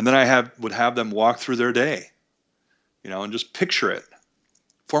then I would have them walk through their day, and just picture it.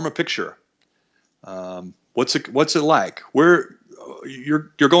 Form a picture. What's it like? Where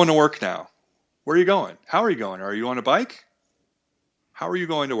you're going to work now? Where are you going? How are you going? Are you on a bike? How are you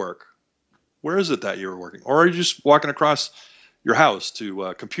going to work? Where is it that you're working? Or are you just walking across your house to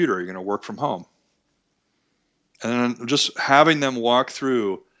a computer? You're going to work from home. And then just having them walk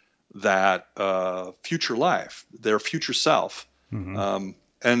through that future life, their future self. Mm-hmm.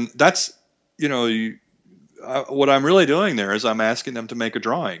 And that's, what I'm really doing there is I'm asking them to make a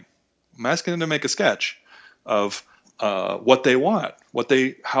drawing. I'm asking them to make a sketch of what they want,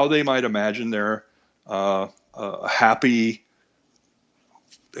 how they might imagine their happy,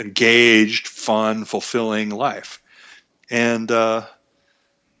 engaged, fun, fulfilling life. And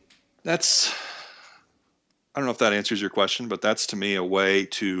that's, I don't know if that answers your question, but that's to me a way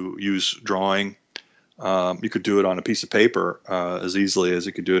to use drawing. You could do it on a piece of paper as easily as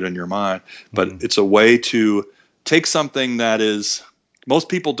you could do it in your mind, but it's a way to take something that is, most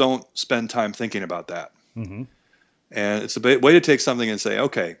people don't spend time thinking about that. Mm-hmm. And it's a way to take something and say,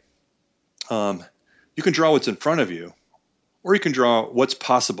 okay, you can draw what's in front of you, or you can draw what's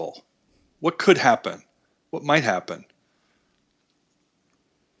possible. What could happen? What might happen?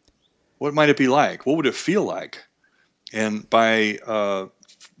 What might it be like? What would it feel like? And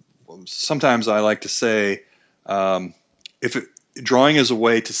sometimes I like to say, drawing is a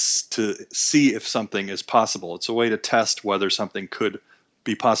way to see if something is possible. It's a way to test whether something could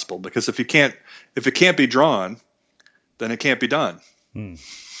be possible. Because if it can't be drawn, then it can't be done.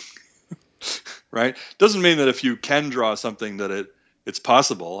 Right? Doesn't mean that if you can draw something that it's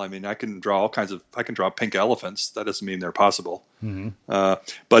possible. I mean, I can draw pink elephants. That doesn't mean they're possible. Mm-hmm.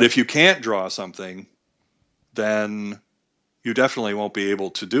 But if you can't draw something, then you definitely won't be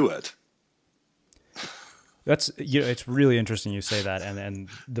able to do it. That's, it's really interesting you say that. And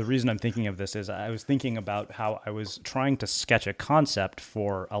the reason I'm thinking of this is I was thinking about how I was trying to sketch a concept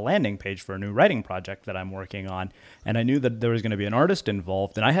for a landing page for a new writing project that I'm working on. And I knew that there was going to be an artist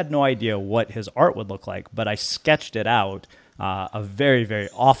involved, and I had no idea what his art would look like, but I sketched it out, a very, very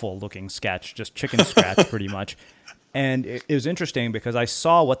awful looking sketch, just chicken scratch pretty much. And it was interesting because I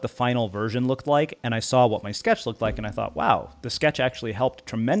saw what the final version looked like, and I saw what my sketch looked like, and I thought, wow, the sketch actually helped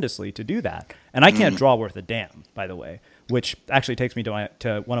tremendously to do that. And I can't draw worth a damn, by the way, which actually takes me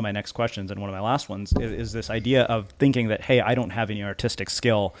to one of my next questions, and one of my last ones is this idea of thinking that, hey, I don't have any artistic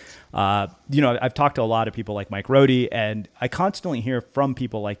skill. I've talked to a lot of people like Mike Rohde, and I constantly hear from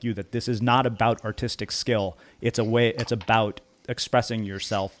people like you that this is not about artistic skill. It's about expressing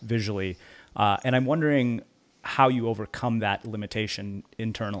yourself visually. And I'm wondering how you overcome that limitation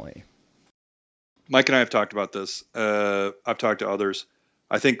internally. Mike and I have talked about this. I've talked to others.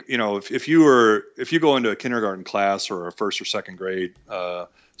 I think, if you go into a kindergarten class or a first or second grade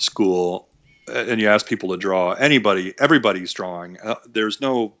school and you ask people to draw, everybody's drawing. There's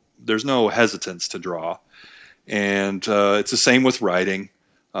no hesitance to draw. And it's the same with writing.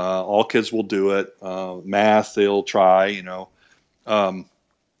 All kids will do it. Math, they'll try, The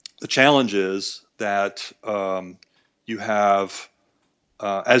challenge is that you have,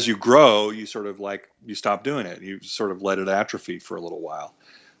 as you grow, you sort of you stop doing it. You sort of let it atrophy for a little while.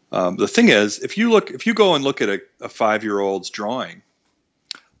 The thing is, if you go and look at a 5-year-old's drawing,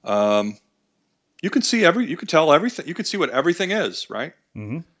 you can tell everything. You can see what everything is, right?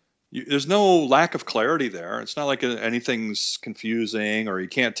 Mm-hmm. There's no lack of clarity there. It's not like anything's confusing, or you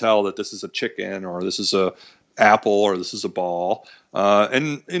can't tell that this is a chicken or this is a apple or this is a ball.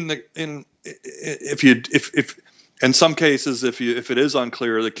 And in some cases, if it is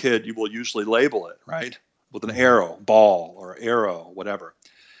unclear, the kid, you will usually label it, right, with an arrow, ball or arrow, whatever.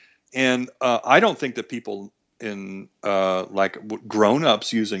 And I don't think that people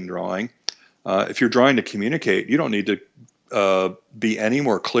grown-ups using drawing, if you're drawing to communicate, you don't need to be any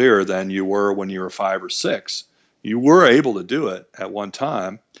more clear than you were when you were 5 or 6. You were able to do it at one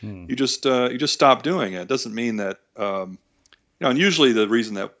time. You just stopped doing it. It doesn't mean that and usually the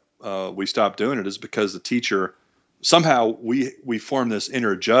reason that we stop doing it is because the teacher, somehow we form this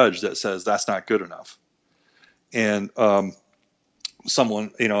inner judge that says that's not good enough. And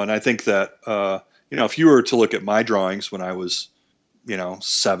someone, and I think that if you were to look at my drawings when I was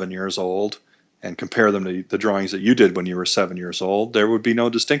 7 years old and compare them to the drawings that you did when you were 7 years old, there would be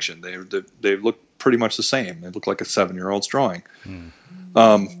no distinction. They look pretty much the same. They look like a 7-year-old's drawing.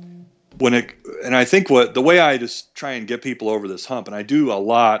 And I think the way I just try and get people over this hump, and I do a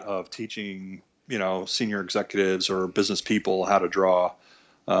lot of teaching, senior executives or business people how to draw.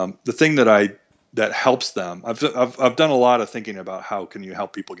 The thing that helps them, I've done a lot of thinking about how can you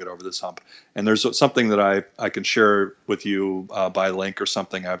help people get over this hump. And there's something that I can share with you by link or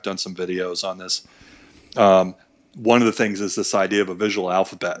something. I've done some videos on this. One of the things is this idea of a visual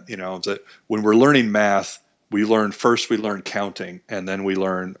alphabet. That when we're learning math, we learn counting, and then we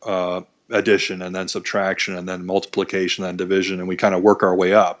learn addition, and then subtraction, and then multiplication, and division, and we kind of work our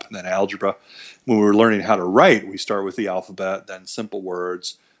way up. And then algebra. When we're learning how to write, we start with the alphabet, then simple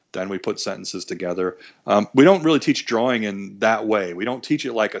words, then we put sentences together. We don't really teach drawing in that way. We don't teach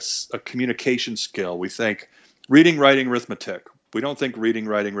it like a communication skill. We think reading, writing, arithmetic. We don't think reading,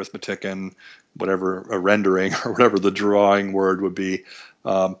 writing, arithmetic, and whatever a rendering or whatever the drawing word would be.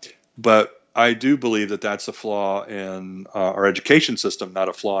 But I do believe that that's a flaw in our education system, not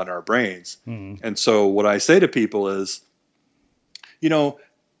a flaw in our brains. Mm-hmm. And so what I say to people is, you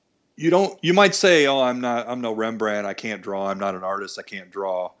might say, oh, I'm no Rembrandt. I can't draw. I'm not an artist. I can't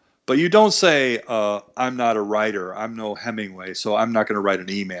draw. But you don't say, I'm not a writer. I'm no Hemingway. So I'm not going to write an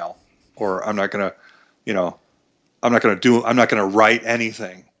email, or I'm not going to write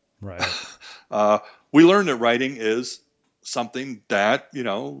anything. Right. We learned that writing is something that,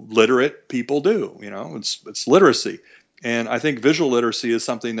 literate people do. It's literacy. And I think visual literacy is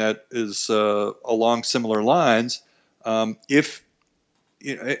something that is along similar lines. If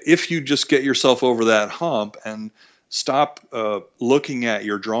you just get yourself over that hump and stop looking at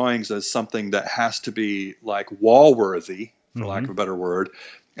your drawings as something that has to be like wall-worthy, for lack of a better word,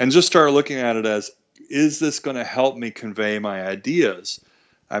 and just start looking at it as, is this going to help me convey my ideas?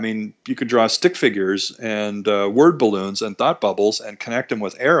 I mean, you could draw stick figures and word balloons and thought bubbles and connect them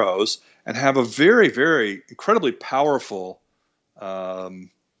with arrows and have a very, very incredibly powerful,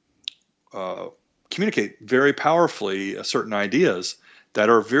 communicate very powerfully certain ideas that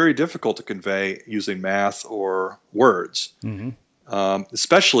are very difficult to convey using math or words,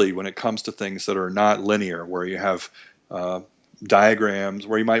 especially when it comes to things that are not linear, where you have diagrams,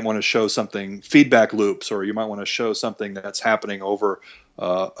 where you might want to show something, feedback loops, or you might want to show something that's happening over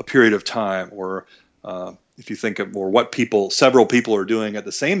a period of time, or if you think of, or what several people are doing at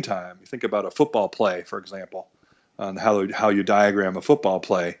the same time. You think about a football play, for example, and how you diagram a football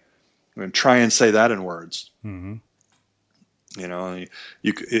play, and try and say that in words. There's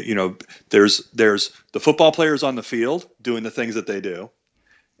the football players on the field doing the things that they do,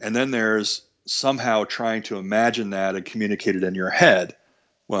 and then there's somehow trying to imagine that and communicate it in your head.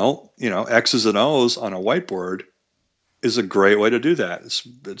 Well, X's and O's on a whiteboard is a great way to do that.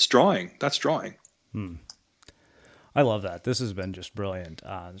 It's drawing. That's drawing. I love that. This has been just brilliant.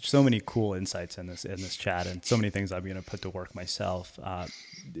 So many cool insights in this chat, and so many things I'm going to put to work myself.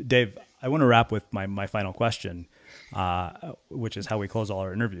 Dave, I want to wrap with my final question, which is how we close all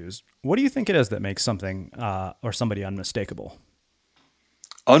our interviews. What do you think it is that makes something or somebody unmistakable?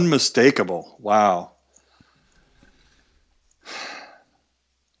 Unmistakable. Wow.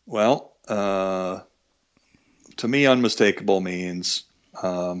 Well, to me, unmistakable means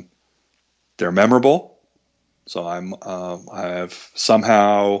they're memorable. So I have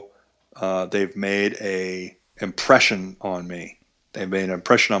somehow they've made a impression on me. They've made an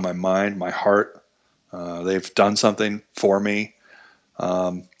impression on my mind, my heart. They've done something for me.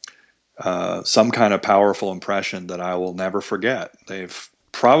 Some kind of powerful impression that I will never forget. They've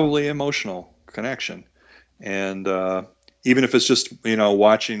probably emotional connection, and even if it's just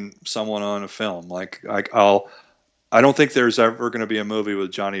watching someone on a film, like I don't think there's ever going to be a movie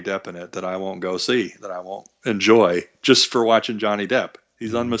with Johnny Depp in it that I won't go see, that I won't enjoy just for watching Johnny Depp.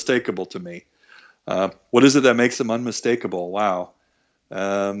 He's unmistakable to me. What is it that makes him unmistakable? Wow.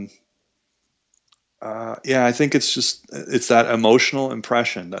 I think it's that emotional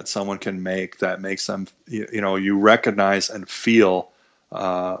impression that someone can make that makes them, you recognize and feel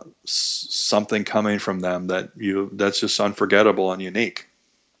something coming from them that's just unforgettable and unique.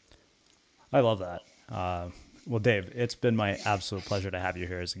 I love that. Well, Dave, it's been my absolute pleasure to have you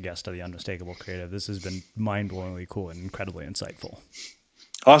here as a guest of the Unmistakable Creative. This has been mind-blowingly cool and incredibly insightful.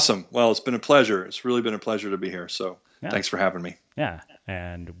 Awesome. Well, it's been a pleasure. It's really been a pleasure to be here. So Thanks for having me. Yeah,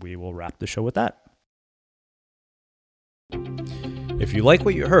 and we will wrap the show with that. If you like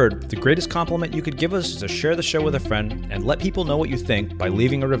what you heard, the greatest compliment you could give us is to share the show with a friend and let people know what you think by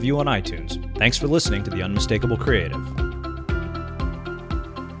leaving a review on iTunes. Thanks for listening to The Unmistakable Creative.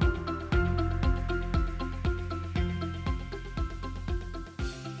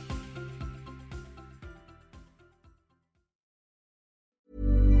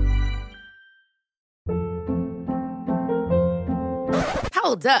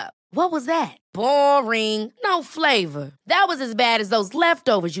 Hold up. What was that? Boring. No flavor. That was as bad as those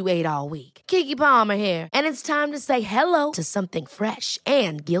leftovers you ate all week. Keke Palmer here, and it's time to say hello to something fresh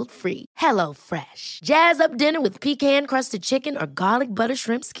and guilt-free. Hello Fresh. Jazz up dinner with pecan-crusted chicken or garlic butter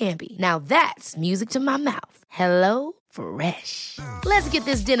shrimp scampi. Now that's music to my mouth. Hello Fresh. Let's get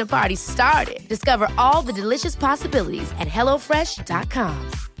this dinner party started. Discover all the delicious possibilities at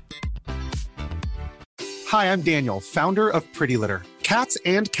HelloFresh.com. Hi, I'm Daniel, founder of Pretty Litter. Cats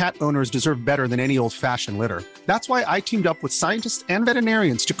and cat owners deserve better than any old-fashioned litter. That's why I teamed up with scientists and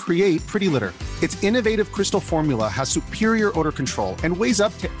veterinarians to create Pretty Litter. Its innovative crystal formula has superior odor control and weighs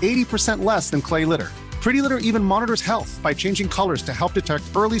up to 80% less than clay litter. Pretty Litter even monitors health by changing colors to help detect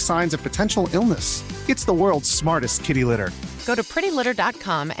early signs of potential illness. It's the world's smartest kitty litter. Go to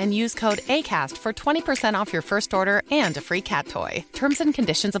prettylitter.com and use code ACAST for 20% off your first order and a free cat toy. Terms and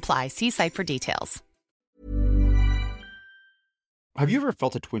conditions apply. See site for details. Have you ever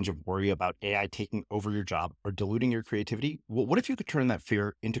felt a twinge of worry about AI taking over your job or diluting your creativity? Well, what if you could turn that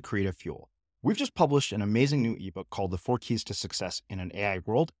fear into creative fuel? We've just published an amazing new ebook called The 4 Keys to Success in an AI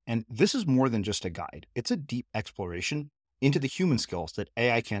World, and this is more than just a guide. It's a deep exploration into the human skills that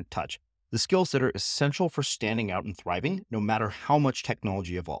AI can't touch, the skills that are essential for standing out and thriving, no matter how much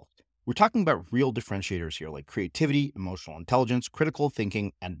technology evolved. We're talking about real differentiators here like creativity, emotional intelligence, critical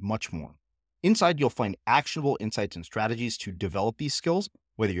thinking, and much more. Inside, you'll find actionable insights and strategies to develop these skills,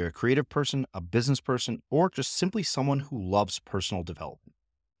 whether you're a creative person, a business person, or just simply someone who loves personal development.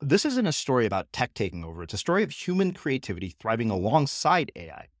 This isn't a story about tech taking over. It's a story of human creativity thriving alongside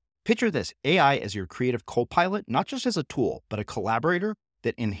AI. Picture this, AI as your creative co-pilot, not just as a tool, but a collaborator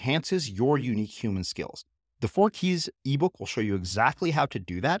that enhances your unique human skills. The 4 Keys ebook will show you exactly how to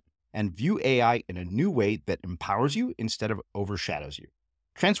do that and view AI in a new way that empowers you instead of overshadows you.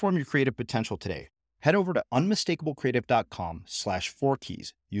 Transform your creative potential today. Head over to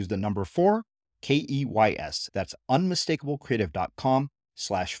unmistakablecreative.com/4keys. Use the number 4, KEYS. That's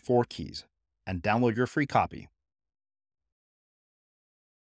unmistakablecreative.com/4keys and download your free copy.